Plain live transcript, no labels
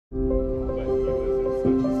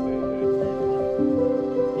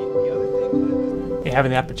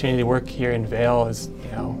Having the opportunity to work here in Vail is,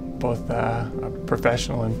 both a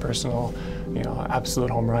professional and personal,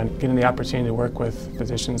 absolute home run. Getting the opportunity to work with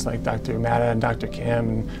physicians like Dr. Mata and Dr. Kim,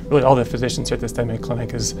 and really all the physicians here at the Steadman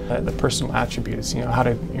Clinic, is the personal attributes. How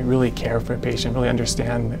to really care for a patient, really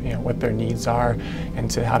understand, what their needs are,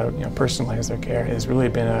 and how to, personalize their care has really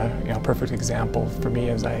been a, perfect example for me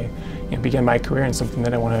as I begin my career, and something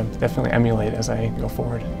that I want to definitely emulate as I go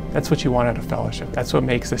forward. That's what you want out of fellowship. That's what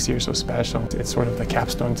makes this year so special. It's sort of the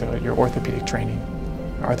capstone to your orthopedic training.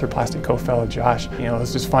 Our arthroplastic co-fellow Josh,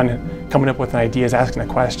 it's just fun coming up with ideas, asking a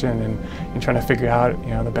question, and trying to figure out,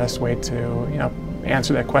 the best way to,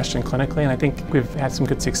 answer that question clinically. And I think we've had some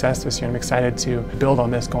good success this year. I'm excited to build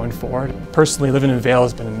on this going forward. Personally, living in Vail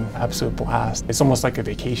has been an absolute blast. It's almost like a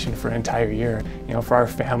vacation for an entire year. For our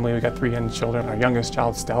family, we got 3 young children. Our youngest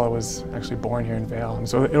child, Stella, was actually born here in Vail. And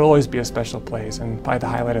so it'll always be a special place, and probably the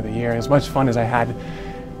highlight of the year. As much fun as I had,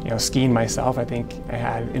 skiing myself, I think I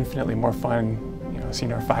had infinitely more fun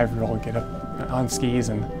seeing our 5-year-old get up on skis.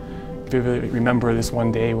 And vividly remember this one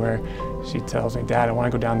day where she tells me, "Dad, I want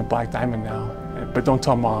to go down the Black Diamond now, but don't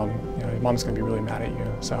tell Mom. Mom's going to be really mad at you."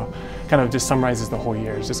 So, kind of just summarizes the whole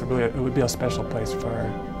year. It's just it would be a special place for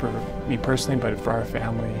me personally, but for our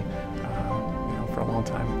family, for a long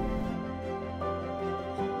time.